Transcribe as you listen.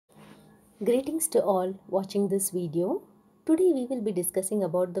Greetings to all watching this video. Today we will be discussing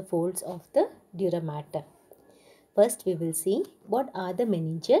about the folds of the duramater. First we will see what are the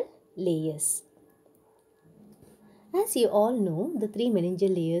meningeal layers. As you all know, the three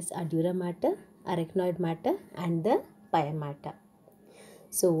meningeal layers are duramater, arachnoid matter and the pia mater.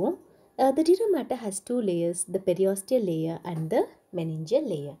 So the duramater has two layers, the periosteal layer and the meningeal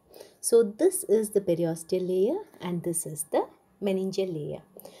layer. So this is the periosteal layer and this is the meningeal layer.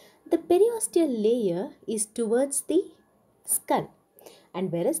 The periosteal layer is towards the skull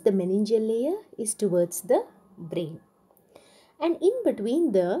and whereas the meningeal layer is towards the brain. And in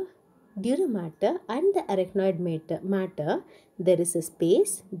between the duramater and the arachnoid matter, there is a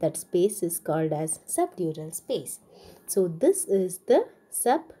space. That space is called as subdural space. So this is the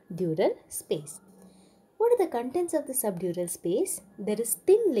subdural space. What are the contents of the subdural space? There is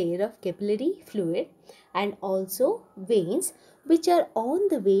thin layer of capillary fluid and also veins which are on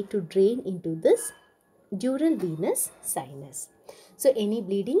the way to drain into this dural venous sinus. So any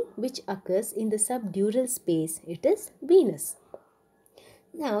bleeding which occurs in the subdural space, it is venous.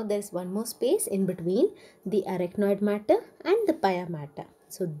 Now there is one more space in between the arachnoid matter and the pia mater.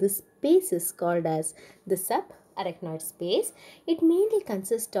 So this space is called as the subarachnoid space. It mainly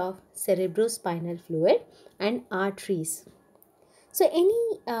consists of cerebrospinal fluid and arteries. So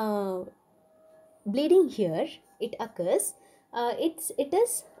any bleeding here, it occurs, it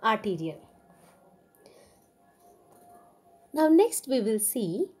is arterial. Now next we will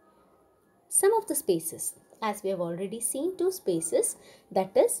see some of the spaces. As we have already seen two spaces,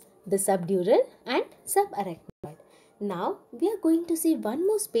 that is the subdural and subarachnoid. Now we are going to see one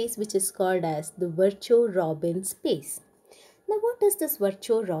more space which is called as the Virchow-Robin space. Now what is this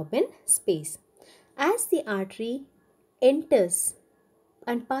Virchow-Robin space? As the artery enters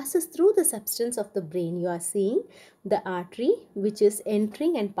and passes through the substance of the brain, you are seeing the artery which is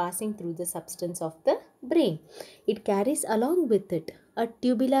entering and passing through the substance of the brain. It carries along with it a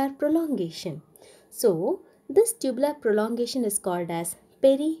tubular prolongation. So this tubular prolongation is called as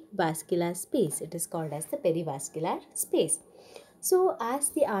perivascular space. It is called as the perivascular space. So as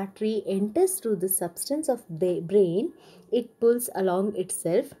the artery enters through the substance of the brain, it pulls along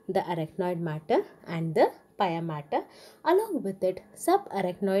itself the arachnoid matter and the pia mater, along with it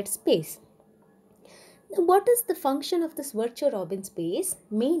subarachnoid space. Now what is the function of this Virchow-Robin space?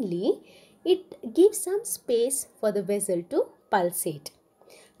 Mainly it gives some space for the vessel to pulsate.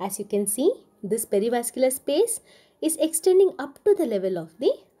 As you can see, this perivascular space is extending up to the level of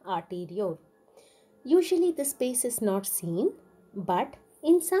the arteriole. Usually the space is not seen, but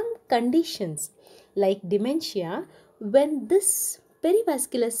in some conditions like dementia, when this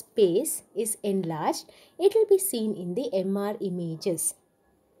perivascular space is enlarged, it will be seen in the MR images.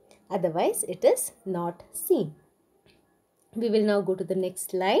 Otherwise, it is not seen. We will now go to the next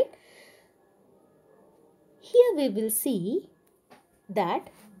slide. Here we will see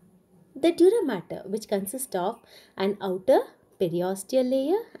that the duramater, which consists of an outer periosteal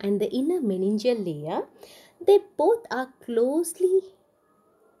layer and the inner meningeal layer, they both are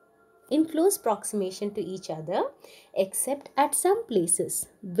in close proximation to each other, except at some places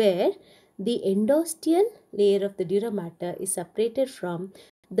where the endosteal layer of the duramater is separated from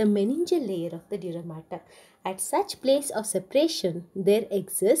the meningeal layer of the duramater. At such place of separation, there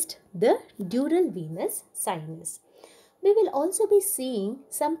exists the dural venous sinus. We will also be seeing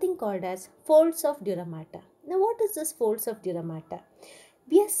something called as folds of duramater. Now what is this folds of duramater?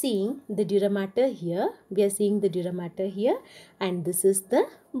 We are seeing the duramater here, and this is the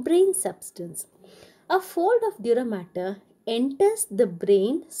brain substance. A fold of duramater enters the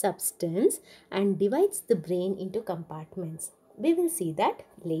brain substance and divides the brain into compartments. We will see that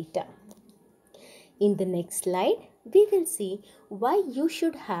later. In the next slide, we will see why you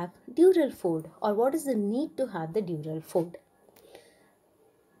should have dural fold, or what is the need to have the dural fold.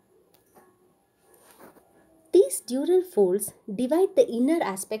 These dural folds divide the inner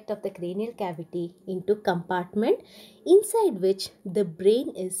aspect of the cranial cavity into compartment inside which the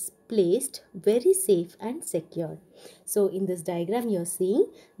brain is placed very safe and secure. So in this diagram you are seeing,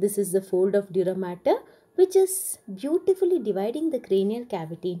 this is the fold of duramater which is beautifully dividing the cranial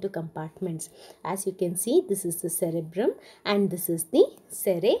cavity into compartments. As you can see, this is the cerebrum and this is the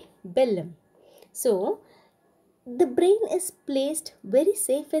cerebellum. So the brain is placed very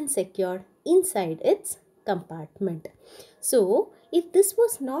safe and secure inside its compartment. So if this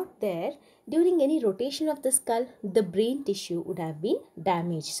was not there, during any rotation of the skull, the brain tissue would have been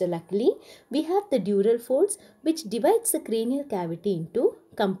damaged. So luckily we have the dural folds which divides the cranial cavity into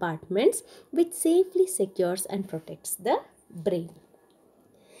compartments, which safely secures and protects the brain.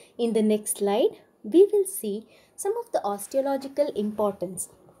 In the next slide, we will see some of the osteological importance.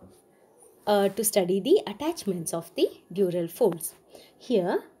 to study the attachments of the dural folds.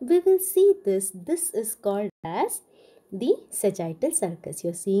 Here we will see this. This is called as the sagittal sulcus.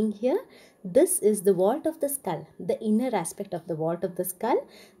 You're seeing here, this is the vault of the skull, the inner aspect of the vault of the skull.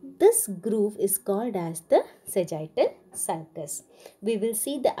 This groove is called as the sagittal sulcus. We will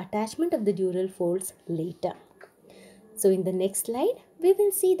see the attachment of the dural folds later. So in the next slide, we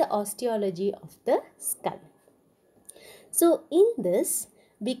will see the osteology of the skull. So in this,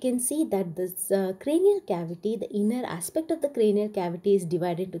 we can see that this cranial cavity, the inner aspect of the cranial cavity is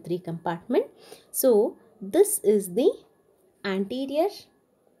divided into 3 compartments. So this is the anterior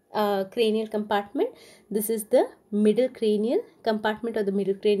cranial compartment, this is the middle cranial compartment or the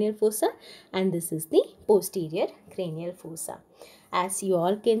middle cranial fossa, and this is the posterior cranial fossa. As you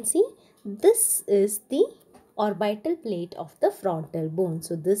all can see, this is the orbital plate of the frontal bone.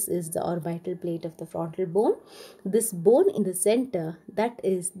 So this is the orbital plate of the frontal bone. This bone in the center, that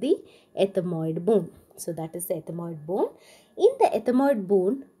is the ethmoid bone. So that is the ethmoid bone. In the ethmoid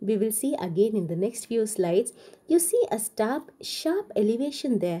bone, we will see again in the next few slides, you see a sharp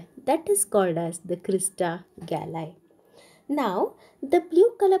elevation there, that is called as the crista galli. Now, the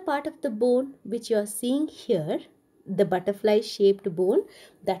blue color part of the bone which you are seeing here, the butterfly shaped bone,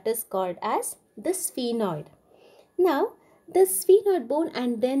 that is called as the sphenoid. Now, the sphenoid bone,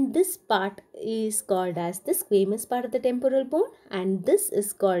 and then this part is called as the squamous part of the temporal bone, and this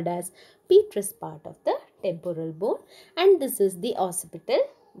is called as petrous part of the temporal bone, and this is the occipital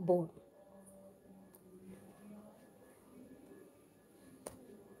bone.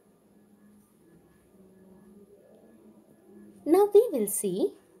 Now we will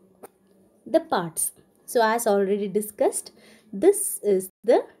see the parts. So as already discussed, this is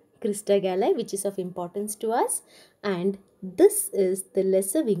the crista galli, which is of importance to us, and this is the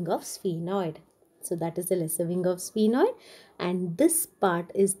lesser wing of sphenoid. So that is the lesser wing of sphenoid, and this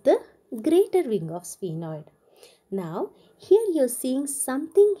part is the greater wing of sphenoid. Now here you are seeing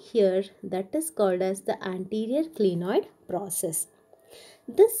something here that is called as the anterior clinoid process.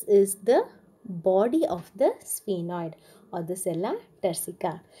 This is the body of the sphenoid or the sella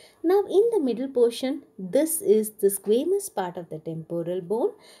turcica. Now in the middle portion, this is the squamous part of the temporal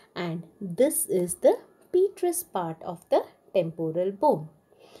bone, and this is the petrous part of the temporal bone.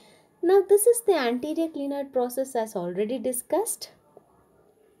 Now this is the anterior clinoid process as already discussed.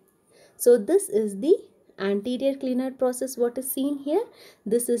 So this is the anterior clinoid process, what is seen here.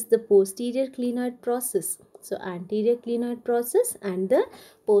 This is the posterior clinoid process. So anterior clinoid process and the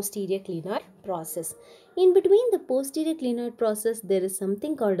posterior clinoid process. In between the posterior clinoid process, there is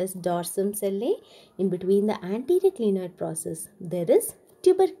something called as dorsum sellae. In between the anterior clinoid process, there is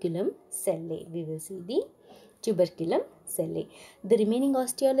tuberculum sellae. We will see the tuberculum sellae. The remaining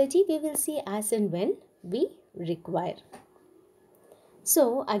osteology we will see as and when we require.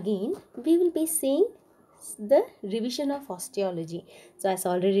 So again, we will be seeing the revision of osteology. So as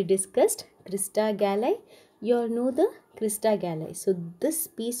already discussed, crista galli, you all know the crista galli. So this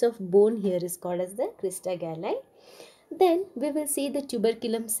piece of bone here is called as the crista galli. Then we will see the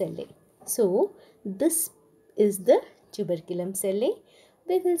tuberculum sellae. So this is the tuberculum sellae.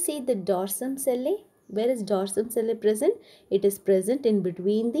 We will see the dorsum sellae. Where is dorsum sellae present? It is present in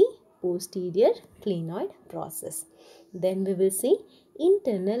between the posterior clinoid process. Then we will see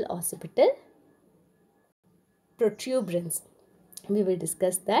internal occipital protuberance. We will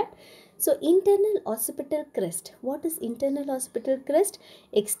discuss that. So internal occipital crest. What is internal occipital crest?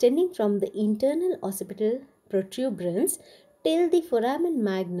 Extending from the internal occipital protuberance till the foramen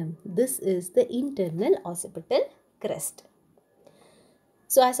magnum. This is the internal occipital crest.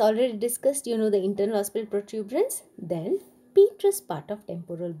 So as already discussed, you know the internal occipital protuberance. Then petrous part of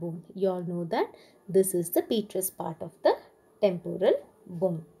temporal bone. You all know that this is the petrous part of the temporal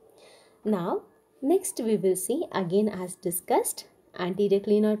bone. Now next we will see again as discussed anterior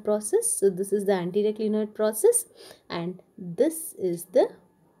clinoid process. So this is the anterior clinoid process, and this is the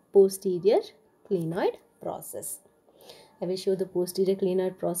posterior clinoid process. I will show the posterior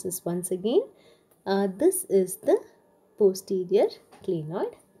clinoid process once again. This is the posterior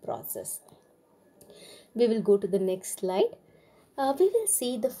clinoid process. We will go to the next slide. We will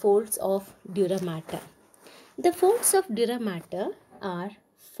see the folds of duramater. The folds of duramater are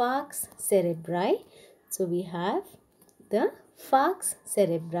falx cerebri. So we have the falx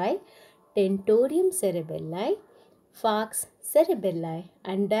cerebri, tentorium cerebelli, falx cerebelli,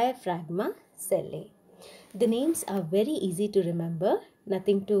 and diaphragma sellae. The names are very easy to remember,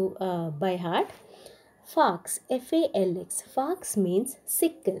 nothing to by heart. Falx, F-A-L-X. Falx means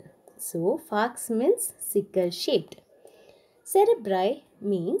sickle. So falx means sickle shaped. Cerebri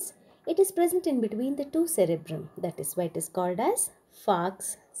means it is present in between the two cerebrum. That is why it is called as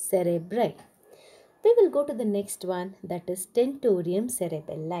falx cerebri. We will go to the next one, that is tentorium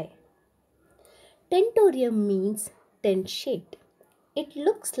cerebelli. Tentorium means tent shaped. It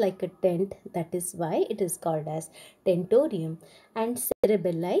looks like a tent, that is why it is called as tentorium, and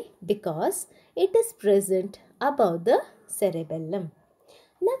cerebelli because it is present above the cerebellum.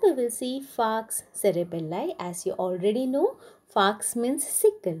 Now we will see falx cerebelli. As you already know, falx means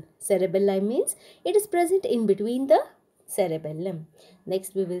sickle. Cerebelli means it is present in between the cerebellum.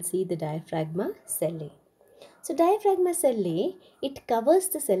 Next we will see the diaphragma sellae. So diaphragma sellae, it covers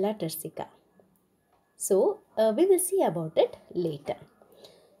the sella turcica. So we will see about it later.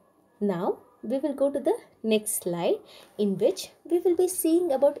 Now we will go to the next slide, in which we will be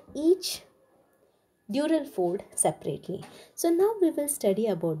seeing about each dural fold separately. So now we will study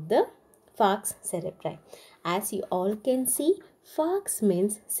about the falx cerebri. As you all can see, falx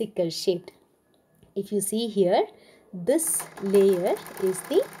means sickle shaped. If you see here, this layer is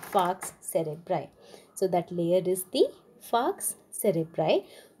the falx cerebri. So that layer is the falx cerebri,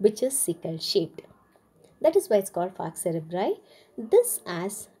 which is sickle shaped. That is why it's called falx cerebri. This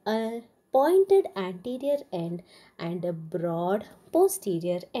has a pointed anterior end and a broad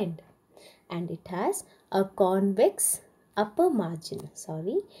posterior end. And it has a convex upper margin. I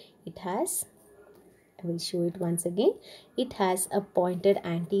will show it once again. It has a pointed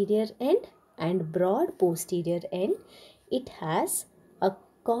anterior end and broad posterior end. It has a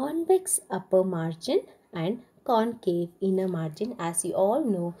convex upper margin and concave inner margin. As you all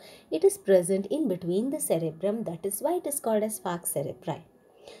know, it is present in between the cerebrum. That is why it is called as falx cerebri.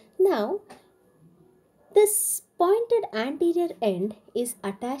 Now, this pointed anterior end is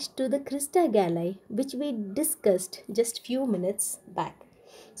attached to the crista galli, which we discussed just few minutes back.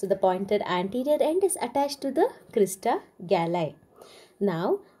 So the pointed anterior end is attached to the crista galli.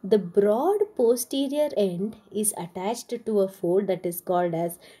 Now the broad posterior end is attached to a fold that is called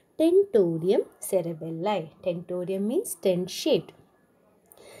as tentorium cerebelli. Tentorium means tent shaped.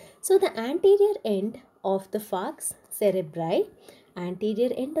 So the anterior end of the falx cerebri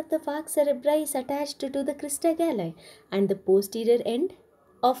is attached to the crista galli, and the posterior end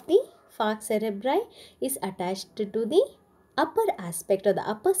of the falx cerebri is attached to the upper aspect or the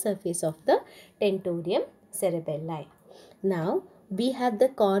upper surface of the tentorium cerebelli. Now we have the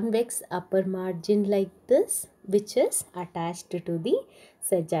convex upper margin like this, which is attached to the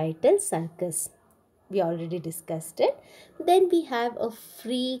sagittal sulcus. We already discussed it. Then we have a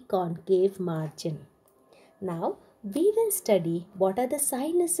free concave margin. Now we will study what are the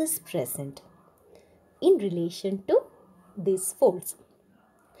sinuses present in relation to these folds.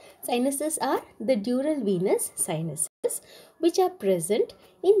 Sinuses are the dural venous sinuses, which are present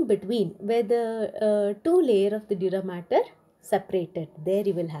in between where the two layer of the duramater separated. There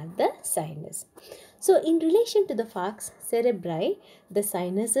you will have the sinus. So in relation to the falx cerebri, the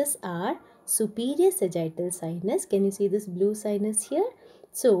sinuses are superior sagittal sinus. Can you see this blue sinus here?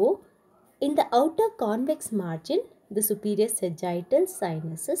 So in the outer convex margin, the superior sagittal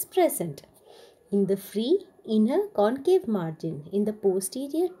sinus is present. In the free inner concave margin, in the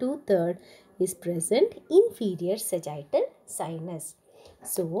posterior 2/3 is present inferior sagittal sinus.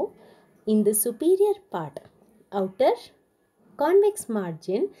 So, in the superior part, outer convex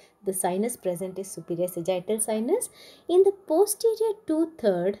margin, the sinus present is superior sagittal sinus. In the posterior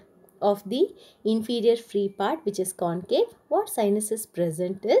 2/3 of the inferior free part, which is concave, what sinus is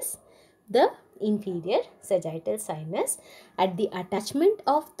present is the inferior sagittal sinus. At the attachment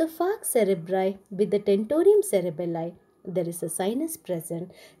of the falx cerebri with the tentorium cerebelli, there is a sinus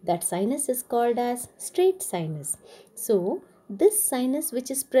present. That sinus is called as straight sinus. So this sinus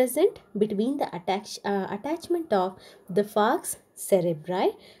which is present between the attachment of the falx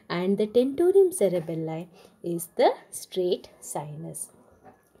cerebri and the tentorium cerebelli is the straight sinus.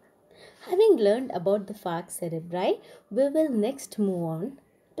 Having learned about the falx cerebri, we will next move on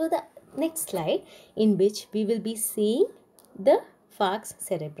to the next slide, in which we will be seeing the falx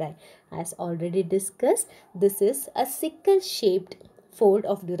cerebri. As already discussed, this is a sickle shaped fold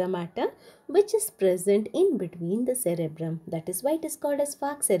of duramater which is present in between the cerebrum. That is why it is called as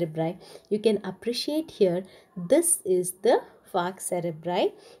falx cerebri. You can appreciate here, this is the falx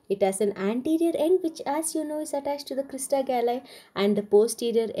cerebri. It has an anterior end which, as you know, is attached to the crista galli, and the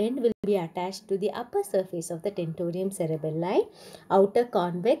posterior end will be attached to the upper surface of the tentorium cerebelli, outer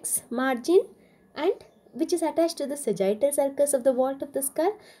convex margin, and which is attached to the sagittal sulcus of the vault of the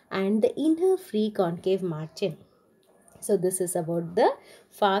skull, and the inner free concave margin. So this is about the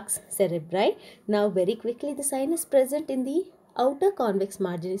falx cerebri. Now very quickly, the sinus present in the outer convex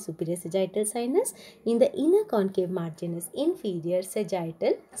margin is superior sagittal sinus. In the inner concave margin is inferior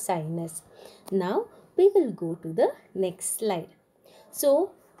sagittal sinus. Now we will go to the next slide.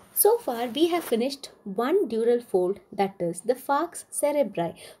 So So far we have finished one dural fold, that is the falx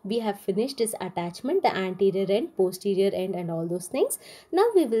cerebri. We have finished its attachment, the anterior end, posterior end and all those things. Now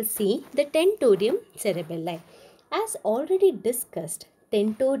we will see the tentorium cerebelli. As already discussed,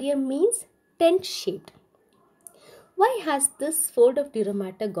 tentorium means tent shaped. Why has this fold of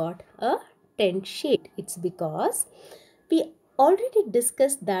duramater got a tent shape? It's because we already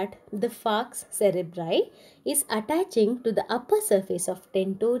discussed that the falx cerebri is attaching to the upper surface of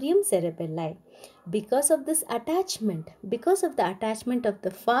tentorium cerebelli. Because of this attachment, because of the attachment of the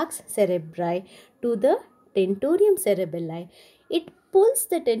falx cerebri to the tentorium cerebelli, it pulls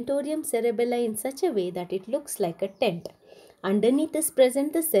the tentorium cerebelli in such a way that it looks like a tent. Underneath is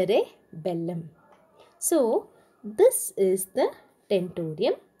present the cerebellum. So, this is the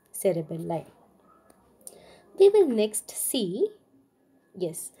tentorium cerebelli. We will next see,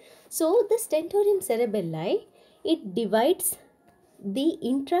 yes, so this tentorium cerebelli, it divides the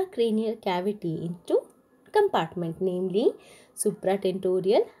intracranial cavity into compartment, namely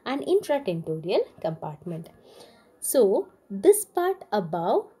supratentorial and infratentorial compartment. So, this part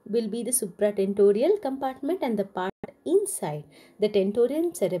above will be the supratentorial compartment and the part inside the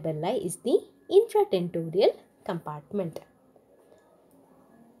tentorium cerebelli is the infratentorial compartment.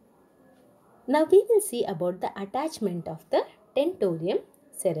 Now we will see about the attachment of the tentorium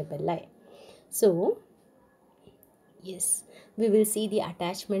cerebelli. So, yes, we will see the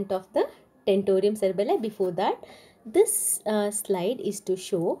attachment of the tentorium cerebelli. Before that, this slide is to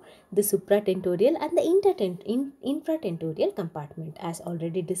show the supratentorial and the infratentorial compartment. As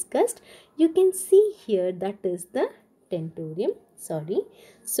already discussed, you can see here that is the tentorium.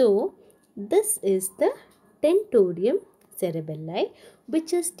 So, this is the tentorium cerebelli,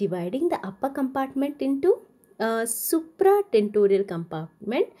 which is dividing the upper compartment into supratentorial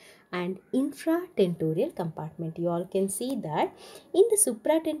compartment and infratentorial compartment. You all can see that in the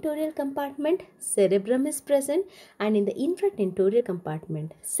supratentorial compartment cerebrum is present and in the infratentorial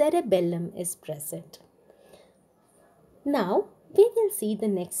compartment cerebellum is present. Now we will see the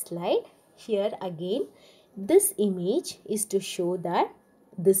next slide. Here again, this image is to show that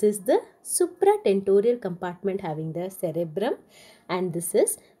this is the supratentorial compartment having the cerebrum and this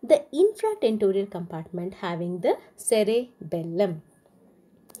is the infratentorial compartment having the cerebellum.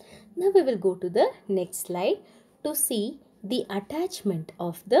 Now we will go to the next slide to see the attachment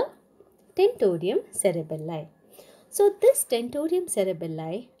of the tentorium cerebelli. So this tentorium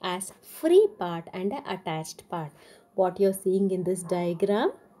cerebelli has free part and an attached part. What you are seeing in this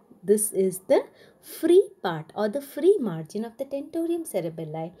diagram, this is the free part or the free margin of the tentorium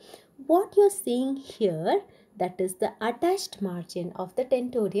cerebelli. What you are seeing here, that is the attached margin of the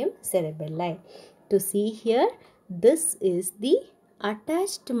tentorium cerebelli. To see here, this is the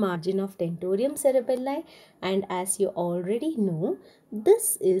attached margin of tentorium cerebelli and as you already know,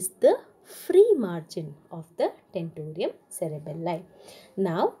 this is the free margin of the tentorium cerebelli.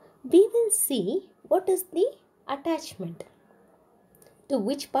 Now we will see what is the attachment, to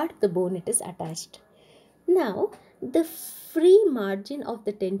which part of the bone it is attached. Now the free margin of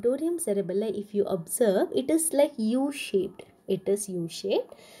the tentorium cerebelli, if you observe, it is like U-shaped. It is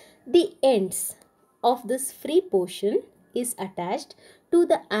U-shaped. The ends of this free portion is attached to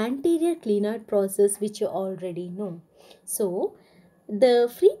the anterior clinoid process, which you already know. So the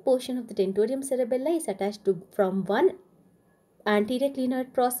free portion of the tentorium cerebelli is attached to from one anterior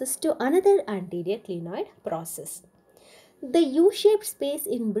clinoid process to another anterior clinoid process. The U-shaped space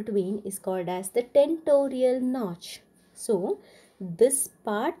in between is called as the tentorial notch. So this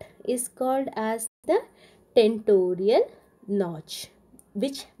part is called as the tentorial notch,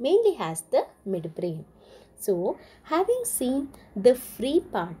 which mainly has the midbrain. So having seen the free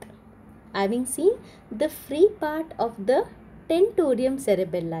part of the tentorium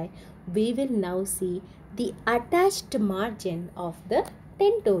cerebelli, we will now see the attached margin of the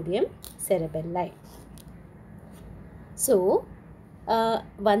tentorium cerebelli. So,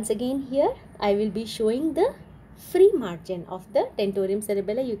 once again here I will be showing the free margin of the tentorium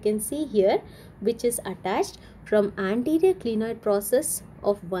cerebelli. You can see here which is attached from anterior clinoid process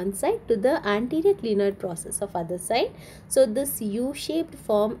of one side to the anterior clinoid process of other side. So, this U-shaped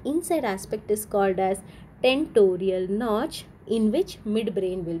form inside aspect is called as tentorial notch, in which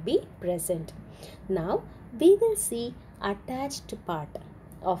midbrain will be present. Now, we will see attached part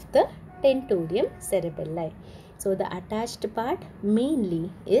of the tentorium cerebelli. So the attached part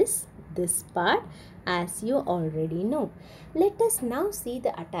mainly is this part, as you already know. Let us now see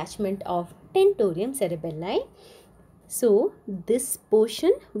the attachment of tentorium cerebelli. So this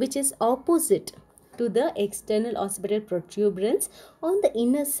portion which is opposite to the external occipital protuberance on the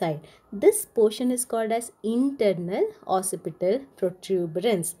inner side. This portion is called as internal occipital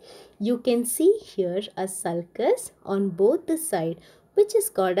protuberance. You can see here a sulcus on both the side, which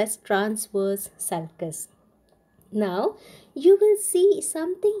is called as transverse sulcus. Now you will see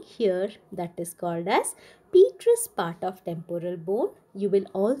something here that is called as petrous part of temporal bone. You will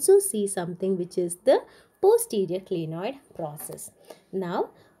also see something which is the posterior clinoid process. Now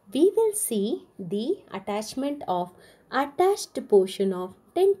we will see the attachment of attached portion of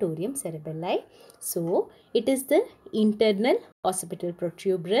tentorium cerebelli. So it is the internal occipital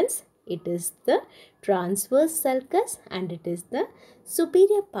protuberance, it is the transverse sulcus, and it is the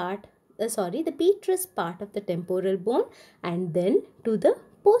superior part, the petrous part of the temporal bone, and then to the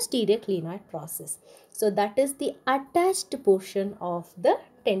posterior clinoid process. So that is the attached portion of the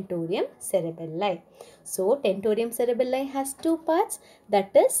tentorium cerebelli. So tentorium cerebelli has two parts,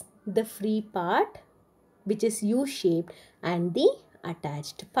 that is the free part which is U-shaped and the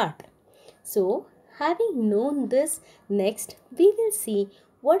attached part. So having known this, next we will see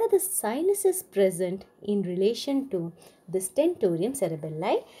what are the sinuses present in relation to this tentorium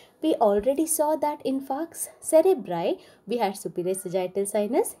cerebelli. We already saw that in falx cerebri we had superior sagittal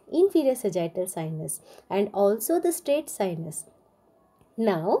sinus, inferior sagittal sinus, and also the straight sinus.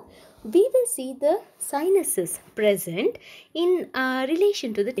 Now we will see the sinuses present in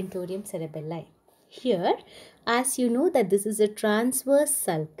relation to the tentorium cerebelli. Here, as you know that this is a transverse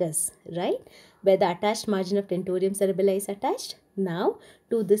sulcus, right, where the attached margin of tentorium cerebelli is attached. Now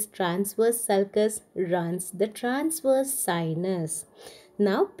to this transverse sulcus runs the transverse sinus.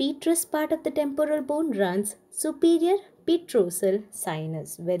 Now petrous part of the temporal bone runs superior petrosal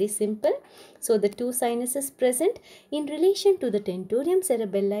sinus. Very simple. So the two sinuses present in relation to the tentorium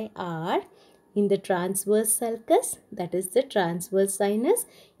cerebelli are in the transverse sulcus, that is the transverse sinus,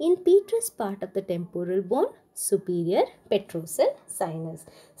 in petrous part of the temporal bone, superior petrosal sinus.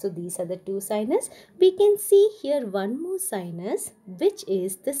 So these are the two sinus. We can see here one more sinus, which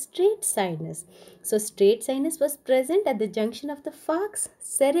is the straight sinus. So straight sinus was present at the junction of the falx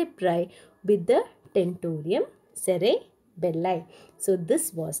cerebri with the tentorium cerebelli. So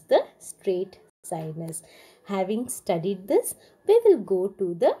this was the straight sinus. Having studied this, we will go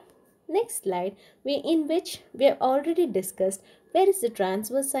to the next slide, in which we have already discussed where is the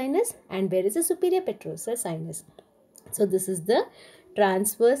transverse sinus and where is the superior petrosal sinus. So this is the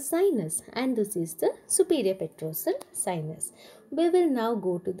transverse sinus and this is the superior petrosal sinus. We will now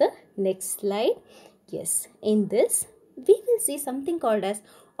go to the next slide. Yes, in this we will see something called as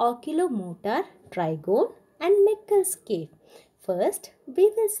oculomotor trigone and Meckel's cave. First, we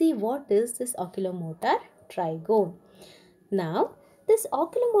will see what is this oculomotor trigone. Now, this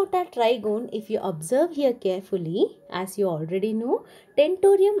oculomotor trigone, if you observe here carefully, as you already know,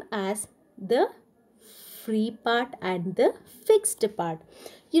 tentorium as the free part and the fixed part.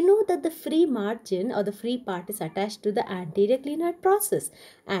 You know that the free margin or the free part is attached to the anterior clinoid process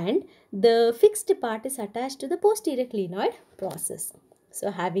and the fixed part is attached to the posterior clinoid process.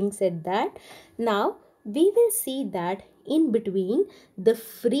 So having said that, now we will see that in between the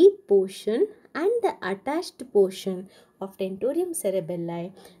free portion and the attached portion of tentorium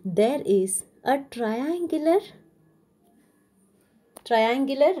cerebelli, there is a triangular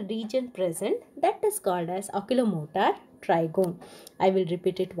region present that is called as oculomotor trigone. I will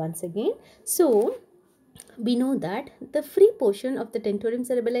repeat it once again. So we know that the free portion of the tentorium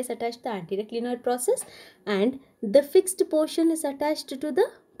cerebelli is attached to the anterior clinoid process and the fixed portion is attached to the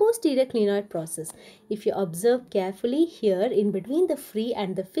posterior clinoid process. If you observe carefully here, in between the free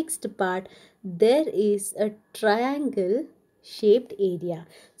and the fixed part, there is a triangle shaped area.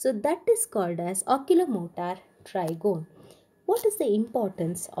 So that is called as oculomotor trigone. What is the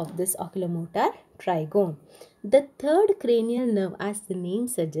importance of this oculomotor trigone? The third cranial nerve, as the name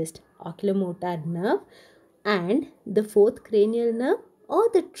suggests, oculomotor nerve, and the fourth cranial nerve or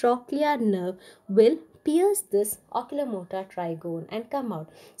the trochlear nerve will pierce this oculomotor trigone and come out.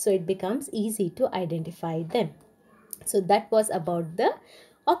 So it becomes easy to identify them. So that was about the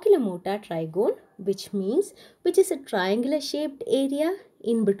oculomotor trigone, which is a triangular shaped area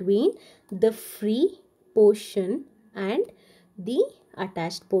in between the free portion and the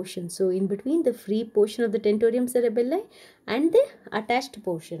attached portion. So in between the free portion of the tentorium cerebelli and the attached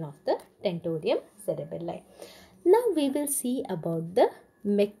portion of the tentorium cerebelli. Now we will see about the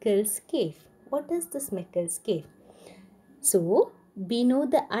Meckel's cave. What is this Meckel's cave? So we know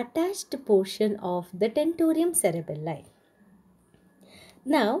the attached portion of the tentorium cerebelli.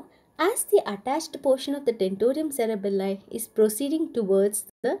 Now, as the attached portion of the tentorium cerebelli is proceeding towards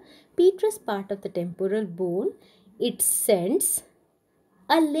the petrous part of the temporal bone, it sends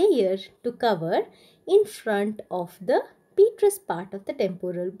a layer to cover in front of the petrous part of the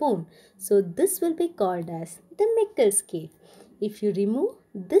temporal bone. So this will be called as the Meckel's cave. If you remove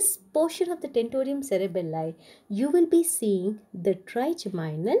this portion of the tentorium cerebelli, you will be seeing the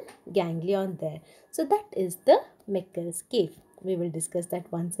trigeminal ganglion there. So that is the Meckel's cave. We will discuss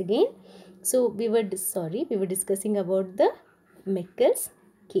that once again. So we were discussing about the Meckel's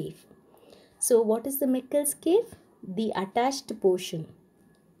cave. So what is the Meckel's cave? The attached portion.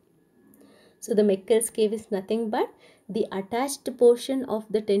 So the Meckel's cave is nothing but the attached portion of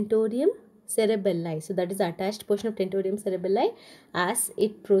the tentorium cerebelli. So that is the attached portion of tentorium cerebelli. As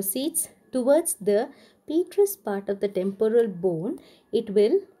it proceeds towards the petrous part of the temporal bone, it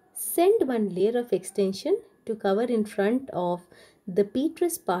will send one layer of extension to cover in front of the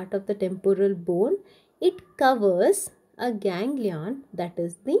petrous part of the temporal bone. It covers a ganglion, that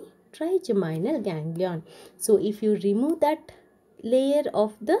is the trigeminal ganglion. So if you remove that layer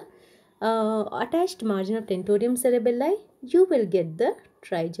of the attached margin of tentorium cerebelli, you will get the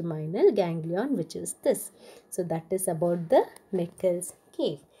trigeminal ganglion, which is this. So that is about the Meckel's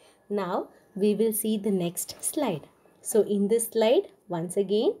cave. Now we will see the next slide. So in this slide, once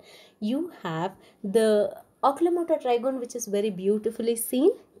again, you have the oculomotor trigone, which is very beautifully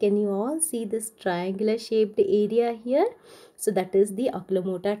seen. Can you all see this triangular shaped area here? So that is the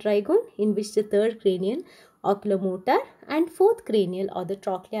oculomotor trigone, in which the third cranial, oculomotor, and fourth cranial or the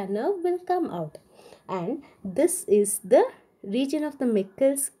trochlear nerve will come out. And this is the region of the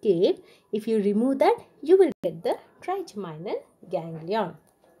Meckel's cave. If you remove that, you will get the trigeminal ganglion.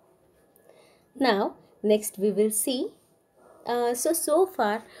 Now, next we will see. So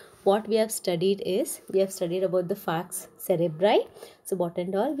far what we have studied is, we have studied about the falx cerebri. So what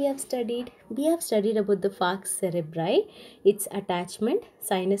and all we have studied? We have studied about the falx cerebri, its attachment,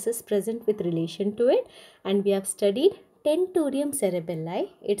 sinuses present with relation to it, and we have studied tentorium cerebelli,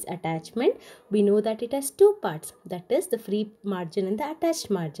 its attachment. We know that it has two parts, that is the free margin and the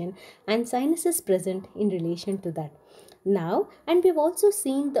attached margin, and sinuses present in relation to that. Now, and we have also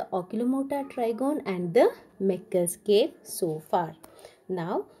seen the oculomotor trigone and the Meckel's cave so far.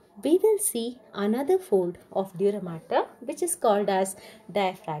 Now, we will see another fold of duramater, which is called as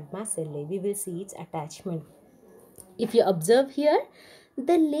diaphragma cellae. We will see its attachment. If you observe here,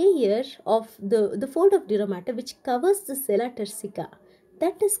 the layer of the fold of duramater which covers the sella turcica,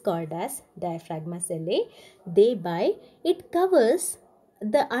 that is called as diaphragma cellae. Thereby, it covers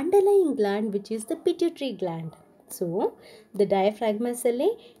the underlying gland, which is the pituitary gland. So, the diaphragma cellae,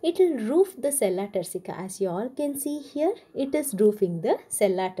 it will roof the sella turcica. As you all can see here, it is roofing the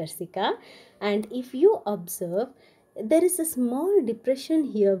sella turcica. And if you observe, there is a small depression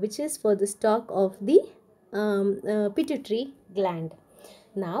here, which is for the stalk of the pituitary gland.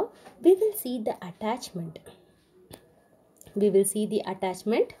 Now, we will see the attachment. We will see the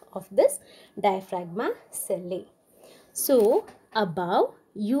attachment of this diaphragma cellae. So, above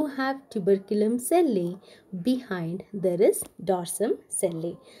you have tuberculum cellae, behind there is dorsum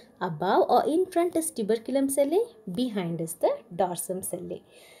cellae. Above or in front is tuberculum cellae, behind is the dorsum cellae.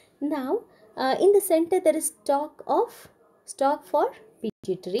 Now, in the center there is stalk for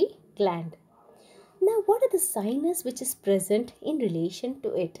pituitary gland. Now, what are the sinus which is present in relation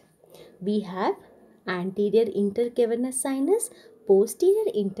to it? We have anterior intercavernous sinus, posterior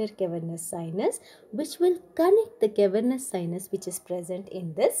intercavernous sinus, which will connect the cavernous sinus which is present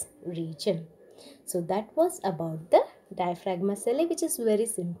in this region. So that was about the diaphragma cellae, which is very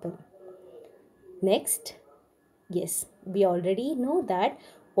simple. Next, yes, we already know that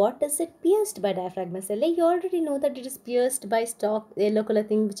what is it pierced by diaphragma cellae. You already know that it is pierced by stalk, yellow color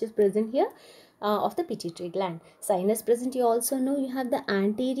thing which is present here of the pituitary gland. Sinus present, you also know you have the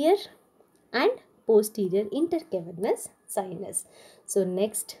anterior and posterior intercavernous sinus. So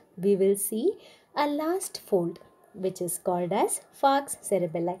next we will see a last fold, which is called as falx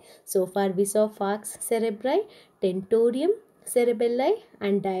cerebelli. So far we saw falx cerebri, tentorium cerebelli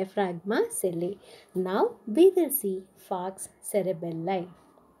and diaphragma cellae. Now we will see falx cerebelli.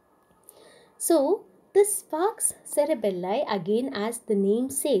 So this falx cerebelli, again as the name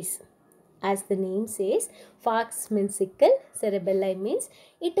says, falx means sickle, cerebelli means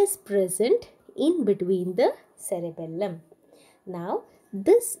it is present in between the cerebellum. Now,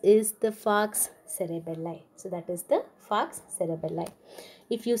 this is the falx cerebelli. So, that is the falx cerebelli.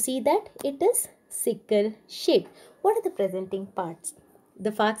 If you see that it is sickle shaped. What are the presenting parts?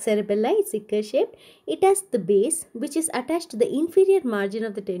 The falx cerebelli is sickle shaped. It has the base which is attached to the inferior margin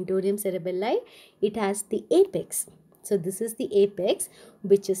of the tentorium cerebelli. It has the apex. So, this is the apex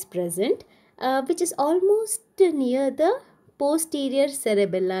which is present, which is almost near the posterior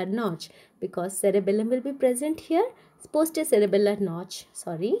cerebellar notch, because cerebellum will be present here. Posterior cerebellar notch,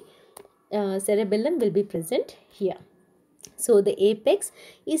 cerebellum will be present here. So the apex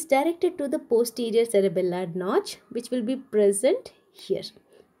is directed to the posterior cerebellar notch, which will be present here.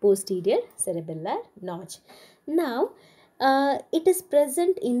 Posterior cerebellar notch. Now, it is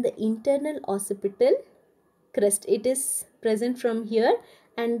present in the internal occipital crest. It is present from here,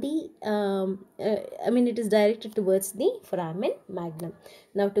 and it is directed towards the foramen magnum.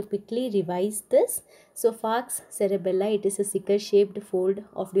 Now to quickly revise this, so falx cerebelli, it is a sickle shaped fold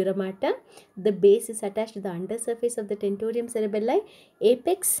of duramater. The base is attached to the undersurface of the tentorium cerebelli.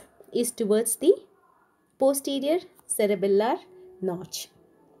 Apex is towards the posterior cerebellar notch.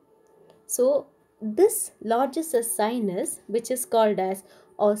 So this lodges a sinus which is called as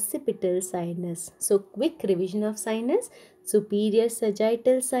occipital sinus. So quick revision of sinus: superior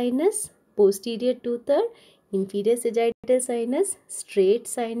sagittal sinus, posterior 2/3, inferior sagittal sinus, straight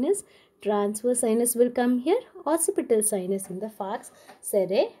sinus, transverse sinus will come here, occipital sinus in the falx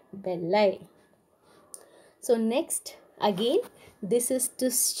cerebelli. So next, again, this is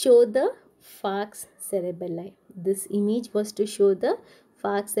to show the falx cerebelli. This image was to show the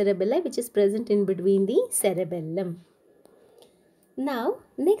falx cerebelli, which is present in between the cerebellum. Now,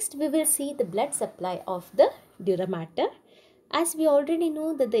 next we will see the blood supply of the dura mater. As we already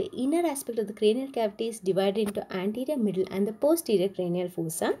know that the inner aspect of the cranial cavity is divided into anterior, middle and the posterior cranial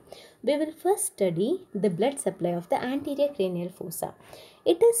fossa, we will first study the blood supply of the anterior cranial fossa.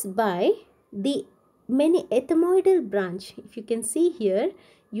 It is by the many ethmoidal branch. If you can see here,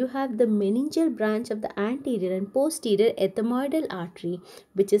 you have the meningeal branch of the anterior and posterior ethmoidal artery,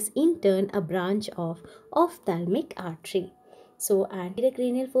 which is in turn a branch of ophthalmic artery. So anterior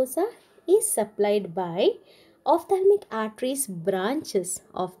cranial fossa is supplied by ophthalmic arteries branches,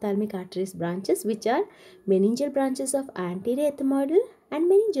 which are meningeal branches of anterior ethmoidal and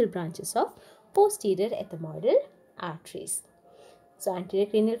meningeal branches of posterior ethmoidal arteries. So anterior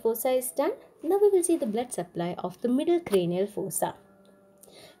cranial fossa is done. Now we will see the blood supply of the middle cranial fossa.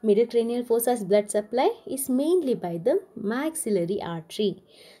 Middle cranial fossa's blood supply is mainly by the maxillary artery.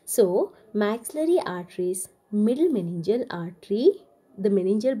 So maxillary arteries, middle meningeal artery, the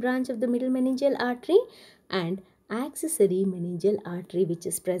meningeal branch of the middle meningeal artery and accessory meningeal artery, which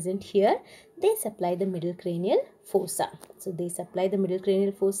is present here, they supply the middle cranial fossa. So they supply the middle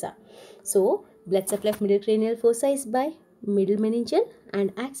cranial fossa. So blood supply of middle cranial fossa is by middle meningeal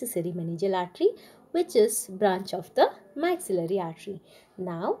and accessory meningeal artery, which is branch of the maxillary artery.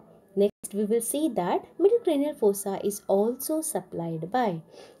 Now next we will see that middle cranial fossa is also supplied by,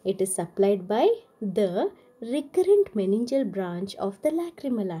 it is supplied by the recurrent meningeal branch of the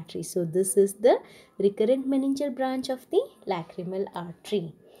lacrimal artery. So this is the recurrent meningeal branch of the lacrimal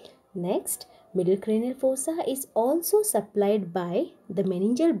artery. Next, middle cranial fossa is also supplied by the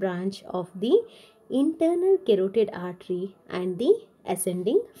meningeal branch of the internal carotid artery and the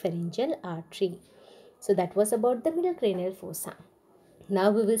ascending pharyngeal artery. So that was about the middle cranial fossa. Now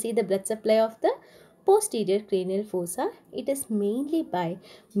we will see the blood supply of the posterior cranial fossa. It is mainly by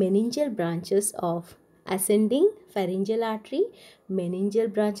meningeal branches of ascending pharyngeal artery,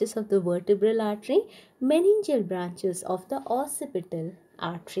 meningeal branches of the vertebral artery, meningeal branches of the occipital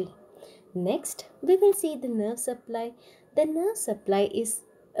artery. Next, we will see the nerve supply. The nerve supply is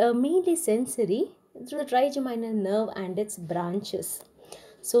mainly sensory through the trigeminal nerve and its branches.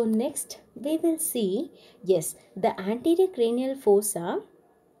 So next we will see, yes, the anterior cranial fossa,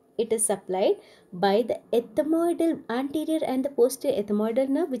 it is supplied by the ethmoidal anterior and the posterior ethmoidal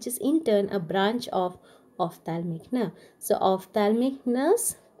nerve, which is in turn a branch of ophthalmic nerve. So ophthalmic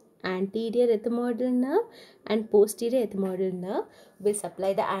nerves, anterior ethmoidal nerve and posterior ethmoidal nerve will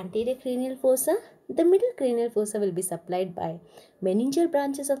supply the anterior cranial fossa. The middle cranial fossa will be supplied by meningeal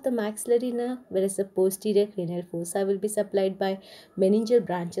branches of the maxillary nerve, whereas the posterior cranial fossa will be supplied by meningeal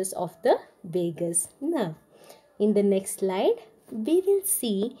branches of the vagus nerve. In the next slide, we will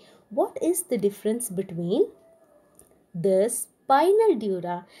see what is the difference between the spinal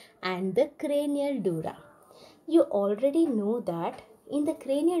dura and the cranial dura. You already know that in the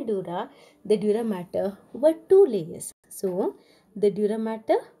cranial dura, the dura mater were two layers. So, the dura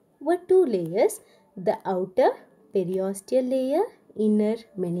mater were two layers, the outer periosteal layer, inner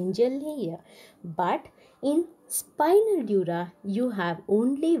meningeal layer. But in spinal dura, you have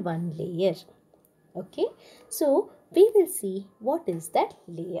only one layer. Okay, so we will see what is that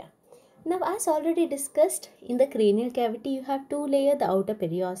layer. Now, as already discussed, in the cranial cavity, you have two layers, the outer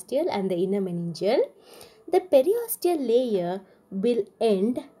periosteal and the inner meningeal. The periosteal layer will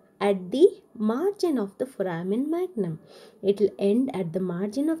end at the margin of the foramen magnum. It will end at the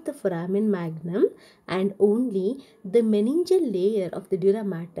margin of the foramen magnum, and only the meningeal layer of the dura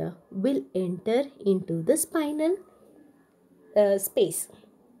mater will enter into the spinal space.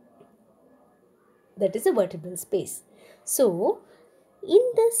 that is a vertebral space. So in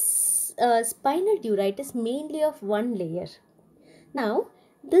this spinal dura, it is mainly of one layer. Now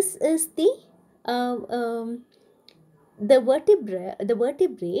this is uh, um, the vertebrae,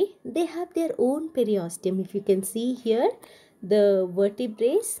 they have their own periosteum. If you can see here, the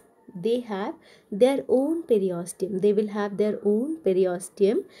vertebrae, they have their own periosteum. They will have their own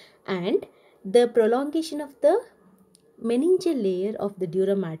periosteum, and the prolongation of the meningeal layer of the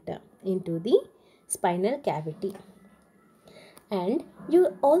dura mater into the spinal cavity. And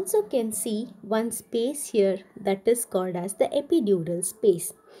you also can see one space here that is called as the epidural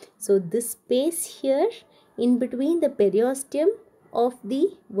space. So this space here in between the periosteum of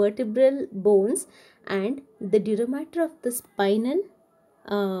the vertebral bones and the dura mater of the spinal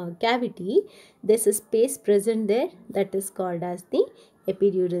cavity, there's a space present there that is called as the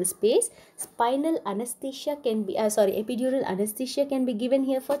epidural space. Spinal anesthesia can be epidural anesthesia can be given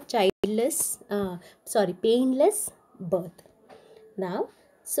here for painless birth. Now,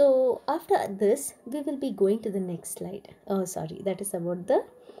 so after this, we will be going to the next slide. That is about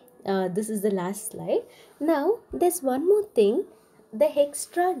this is the last slide. Now, there's one more thing, the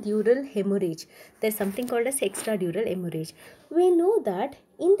extradural hemorrhage. There's something called as extradural hemorrhage. We know that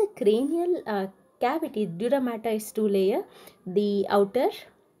in the cranial cavity, dura mater is two layer, the outer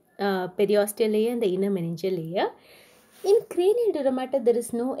periosteal layer and the inner meningeal layer. In cranial dura mater, there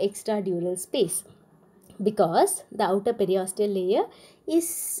is no extradural space, because the outer periosteal layer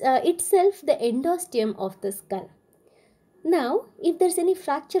is itself the endosteum of the skull. Now, if there is any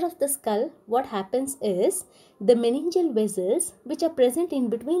fracture of the skull, what happens is the meningeal vessels which are present in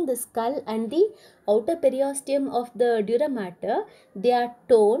between the skull and the outer periosteum of the dura mater, they are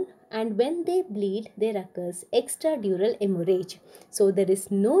torn, and when they bleed, there occurs extradural hemorrhage. So there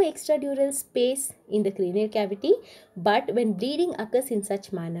is no extradural space in the cranial cavity, but when bleeding occurs in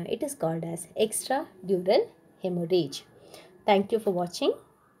such manner, it is called as extradural hemorrhage. Thank you for watching.